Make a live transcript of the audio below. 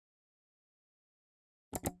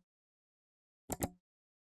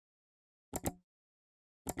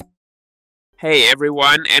Hey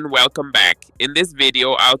everyone, and welcome back. In this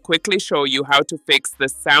video, I'll quickly show you how to fix the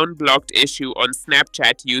sound blocked issue on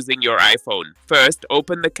Snapchat using your iPhone. First,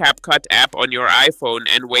 open the CapCut app on your iPhone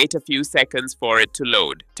and wait a few seconds for it to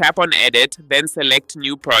load. Tap on Edit, then select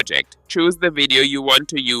New Project. Choose the video you want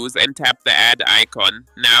to use and tap the add icon.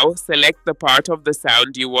 Now, select the part of the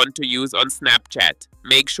sound you want to use on Snapchat.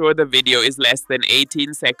 Make sure the video is less than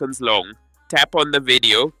 18 seconds long. Tap on the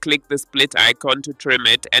video, click the split icon to trim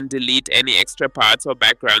it, and delete any extra parts or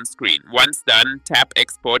background screen. Once done, tap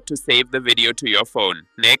Export to save the video to your phone.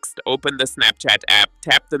 Next, open the Snapchat app,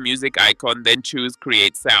 tap the music icon, then choose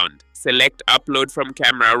Create Sound. Select Upload from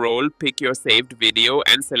Camera Roll, pick your saved video,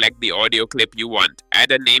 and select the audio clip you want.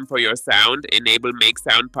 Add a name for your sound, enable Make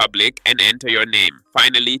Sound Public, and enter your name.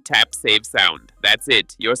 Finally, tap Save Sound. That's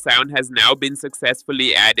it. Your sound has now been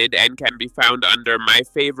successfully added and can be found under My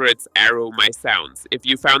Favorites arrow My Sounds. If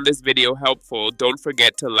you found this video helpful, don't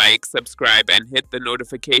forget to like, subscribe, and hit the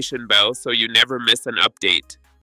notification bell so you never miss an update.